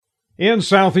In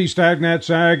Southeast AgNet's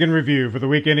Ag in Review for the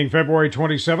week ending February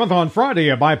 27th, on Friday,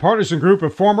 a bipartisan group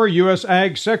of former U.S.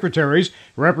 Ag secretaries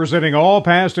representing all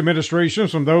past administrations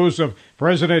from those of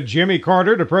President Jimmy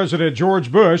Carter to President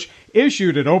George Bush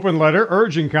issued an open letter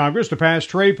urging Congress to pass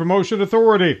Trade Promotion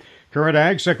Authority. Current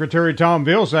Ag Secretary Tom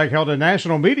Vilsack held a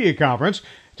national media conference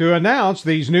to announce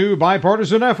these new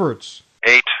bipartisan efforts.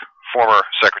 8 former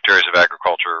secretaries of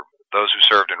agriculture, those who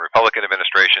served in Republican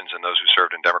administrations and those who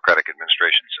served in Democratic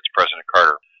administrations since President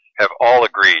Carter, have all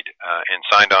agreed and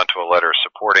signed on to a letter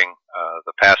supporting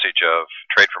the passage of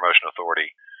Trade Promotion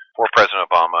Authority for President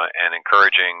Obama and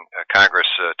encouraging Congress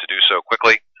to do so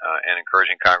quickly and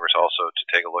encouraging Congress also to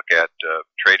take a look at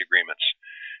trade agreements.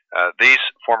 These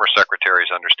former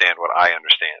secretaries understand what I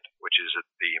understand, which is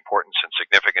the importance and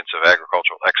significance of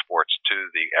agricultural exports to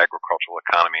the agricultural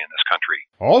economy in this country.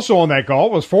 Also on that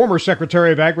call was former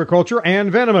Secretary of Agriculture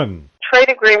Ann Veneman. Trade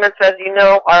agreements, as you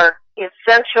know, are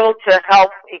essential to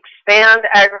help expand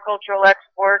agricultural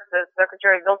exports, as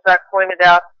Secretary Vilsack pointed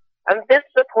out. And this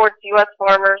supports U.S.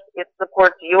 farmers. It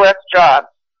supports U.S. jobs.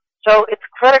 So it's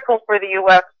critical for the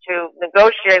U.S. to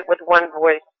negotiate with one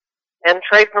voice. And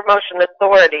Trade Promotion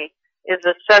Authority is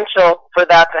essential for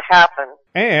that to happen.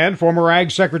 And former Ag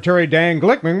Secretary Dan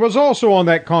Glickman was also on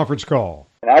that conference call.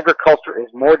 Agriculture is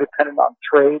more dependent on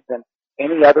trade than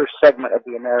any other segment of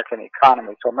the American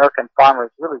economy. So American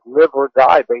farmers really live or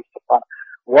die based upon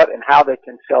what and how they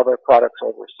can sell their products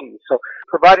overseas. So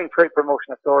providing Trade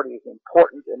Promotion Authority is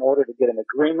important in order to get an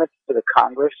agreement to the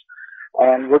Congress.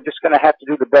 And we're just going to have to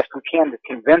do the best we can to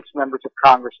convince members of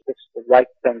Congress that it's the right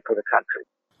thing for the country.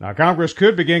 Now, Congress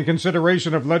could begin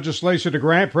consideration of legislation to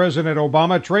grant President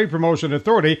Obama Trade Promotion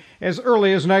Authority as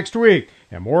early as next week.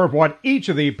 And more of what each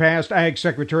of the past Ag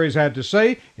secretaries had to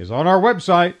say is on our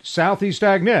website,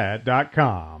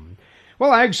 southeastagnet.com.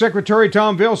 Well, Ag Secretary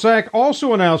Tom Vilsack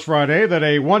also announced Friday that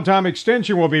a one-time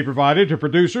extension will be provided to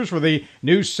producers for the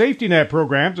new safety net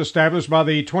programs established by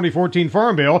the 2014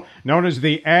 Farm Bill, known as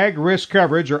the Ag Risk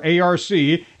Coverage, or ARC,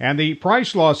 and the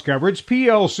Price Loss Coverage,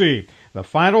 PLC. The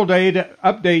final day to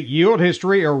update yield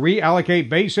history or reallocate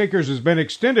base acres has been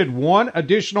extended one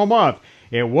additional month.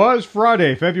 It was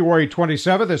Friday, February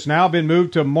 27th. It's now been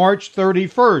moved to March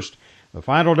 31st. The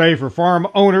final day for farm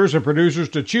owners and producers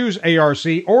to choose ARC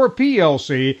or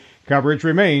PLC coverage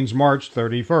remains March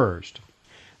 31st.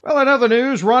 Well, in other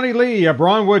news, Ronnie Lee, a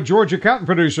Brownwood, Georgia cotton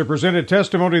producer, presented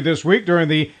testimony this week during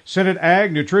the Senate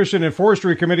Ag, Nutrition, and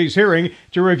Forestry Committee's hearing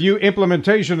to review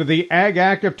implementation of the Ag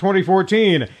Act of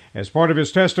 2014. As part of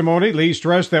his testimony, Lee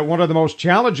stressed that one of the most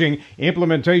challenging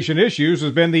implementation issues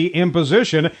has been the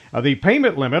imposition of the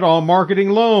payment limit on marketing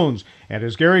loans. And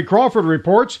as Gary Crawford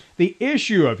reports, the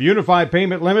issue of unified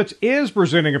payment limits is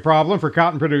presenting a problem for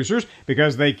cotton producers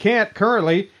because they can't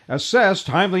currently assess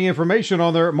timely information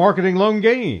on their marketing loan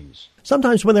gains.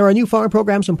 Sometimes when there are new farm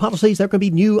programs and policies, there can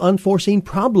be new unforeseen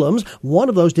problems. One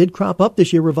of those did crop up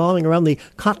this year revolving around the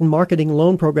cotton marketing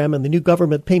loan program and the new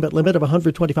government payment limit of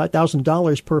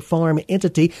 $125,000 per farm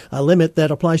entity, a limit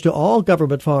that applies to all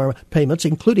government farm payments,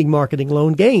 including marketing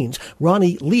loan gains.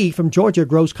 Ronnie Lee from Georgia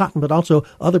grows cotton, but also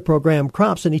other program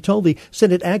crops, and he told the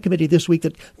Senate Ag Committee this week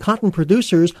that cotton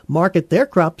producers market their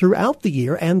crop throughout the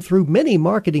year and through many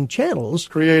marketing channels,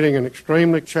 creating an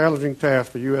extremely challenging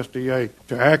task for USDA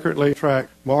to accurately track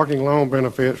marketing loan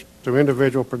benefits to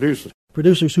individual producers.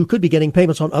 Producers who could be getting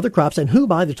payments on other crops and who,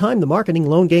 by the time the marketing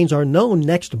loan gains are known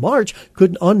next March,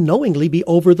 could unknowingly be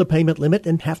over the payment limit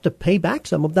and have to pay back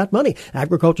some of that money.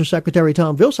 Agriculture Secretary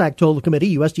Tom Vilsack told the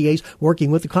committee USDA's working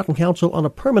with the Cotton Council on a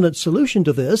permanent solution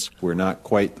to this. We're not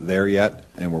quite there yet,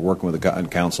 and we're working with the Cotton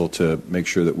Council to make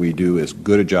sure that we do as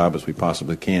good a job as we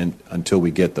possibly can until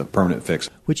we get the permanent fix,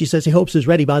 which he says he hopes is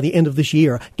ready by the end of this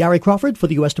year. Gary Crawford for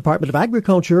the U.S. Department of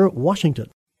Agriculture,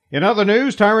 Washington. In other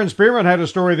news, Tyron Spearman had a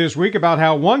story this week about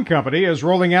how one company is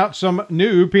rolling out some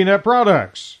new peanut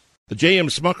products. The J.M.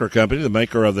 Smucker Company, the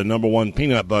maker of the #1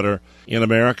 peanut butter in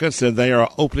America, said they are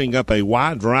opening up a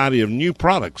wide variety of new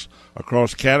products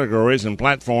across categories and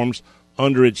platforms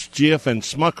under its Jif and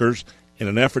Smuckers in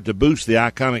an effort to boost the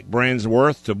iconic brand's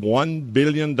worth to $1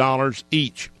 billion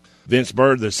each. Vince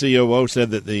Byrd, the COO,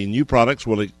 said that the new products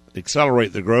will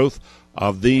accelerate the growth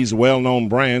of these well-known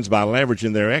brands by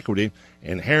leveraging their equity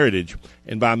and heritage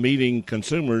and by meeting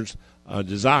consumers'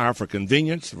 desire for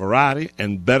convenience, variety,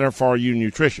 and better-for-you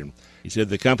nutrition. He said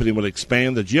the company will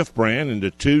expand the Jif brand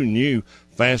into 2 new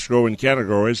fast-growing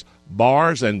categories,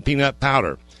 bars and peanut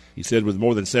powder. He said with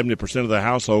more than 70% of the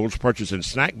households purchasing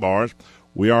snack bars,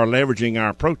 we are leveraging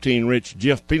our protein-rich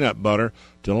Jif peanut butter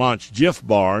to launch Jif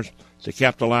bars to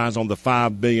capitalize on the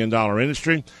 $5 billion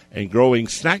industry and growing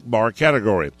snack bar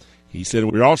category. He said,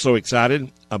 we're also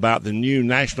excited about the new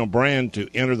national brand to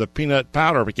enter the peanut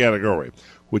powder category,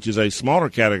 which is a smaller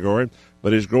category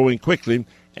but is growing quickly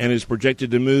and is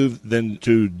projected to move then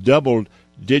to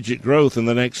double-digit growth in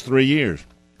the next 3 years.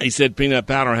 He said peanut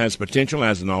powder has potential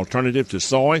as an alternative to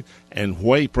soy and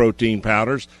whey protein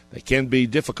powders that can be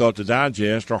difficult to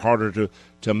digest or harder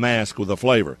to mask with a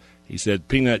flavor. He said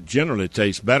peanut generally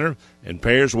tastes better and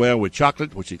pairs well with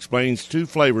chocolate, which explains 2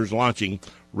 flavors launching,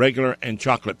 regular and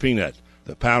chocolate peanut.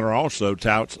 The powder also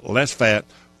touts less fat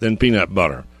than peanut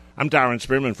butter. I'm Tyron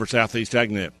Spearman for Southeast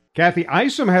AgNet. Kathy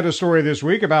Isom had a story this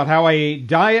week about how a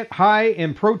diet high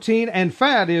in protein and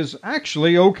fat is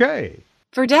actually okay.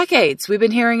 For decades, we've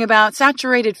been hearing about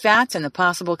saturated fats and the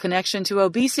possible connection to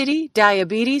obesity,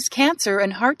 diabetes, cancer,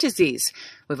 and heart disease.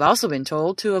 We've also been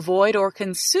told to avoid or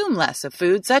consume less of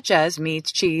foods such as meat,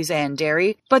 cheese, and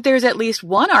dairy. But there's at least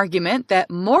one argument that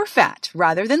more fat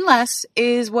rather than less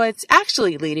is what's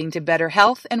actually leading to better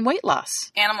health and weight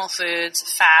loss. Animal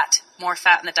foods, more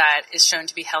fat in the diet is shown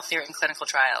to be healthier in clinical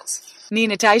trials.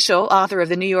 Nina Teicholz, author of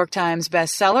the New York Times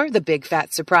bestseller, The Big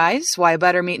Fat Surprise, Why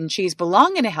Butter, Meat, and Cheese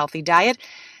Belong in a Healthy Diet,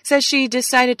 says she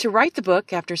decided to write the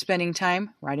book after spending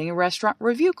time writing a restaurant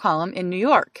review column in New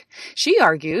York. She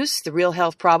argues the real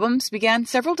health problems began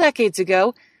several decades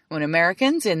ago when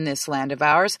Americans in this land of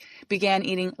ours began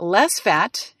eating less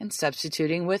fat and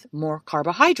substituting with more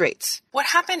carbohydrates. What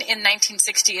happened in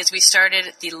 1960 is we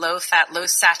started the low-fat,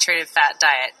 low-saturated fat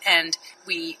diet, and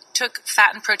we took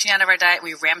fat and protein out of our diet.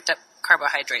 We ramped up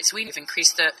carbohydrates. We've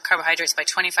increased the carbohydrates by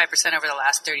 25% over the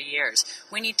last 30 years.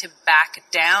 We need to back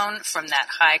down from that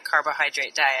high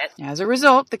carbohydrate diet. As a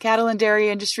result, the cattle and dairy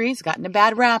industry has gotten a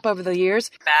bad rap over the years.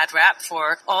 Bad rap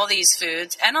for all these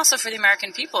foods and also for the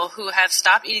American people who have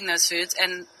stopped eating those foods,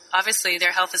 and obviously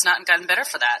their health has not gotten better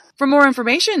for that. For more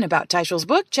information about Teicholz's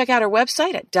book, check out our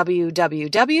website at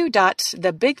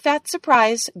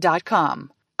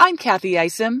www.thebigfatsurprise.com. I'm Kathy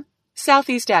Isom,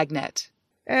 Southeast AgNet.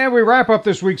 And we wrap up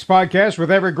this week's podcast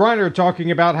with Everett Griner talking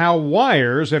about how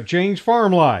wires have changed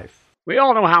farm life. We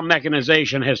all know how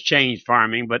mechanization has changed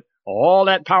farming, but all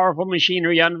that powerful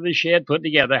machinery under the shed put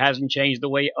together hasn't changed the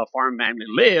way a farm family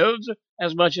lives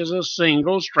as much as a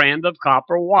single strand of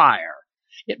copper wire.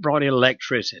 It brought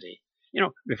electricity.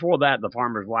 Before that, the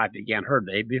farmer's wife began her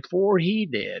day before he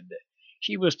did.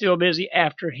 She was still busy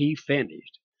after he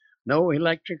finished. No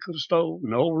electrical stove,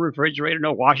 no refrigerator,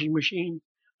 no washing machine.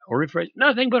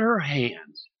 Nothing but her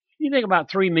hands. You think about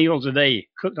 3 meals a day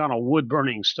cooked on a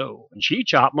wood-burning stove, and she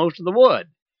chopped most of the wood.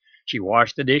 She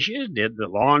washed the dishes, did the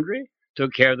laundry,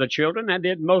 took care of the children, and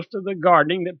did most of the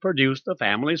gardening that produced the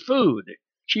family's food.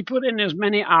 She put in as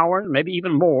many hours, maybe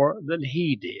even more, than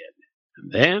he did.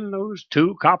 And then those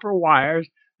 2 copper wires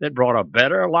that brought a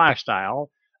better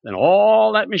lifestyle than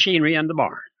all that machinery in the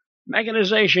barn.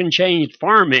 Mechanization changed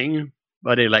farming,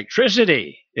 but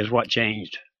electricity is what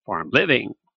changed farm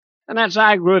living. And that's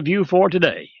Ag Review for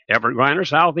today. Everett Griner,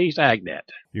 Southeast AgNet.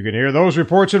 You can hear those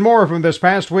reports and more from this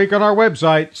past week on our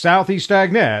website,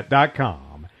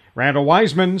 southeastagnet.com. Randall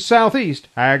Wiseman, Southeast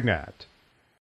AgNet.